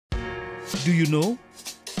Do you know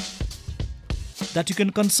that you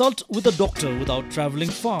can consult with a doctor without traveling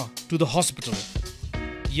far to the hospital?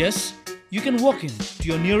 Yes, you can walk in to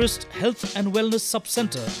your nearest health and wellness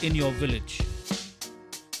sub-center in your village.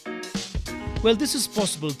 Well, this is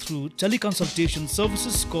possible through teleconsultation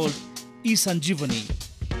services called 𝐸-𝐸.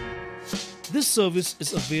 This service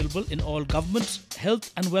is available in all government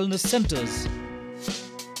health and wellness centers,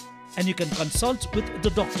 and you can consult with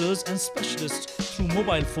the doctors and specialists through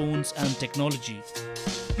mobile phones and technology.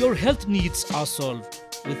 Your health needs are solved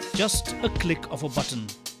with just a click of a button.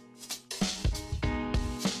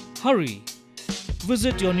 Hurry!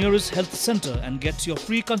 Visit your nearest health center and get your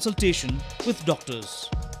free consultation with doctors.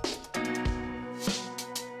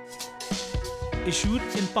 Issued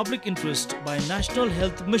in public interest by National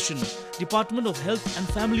Health Mission, Department of Health and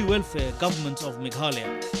Family Welfare, Government of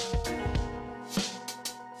Meghalaya.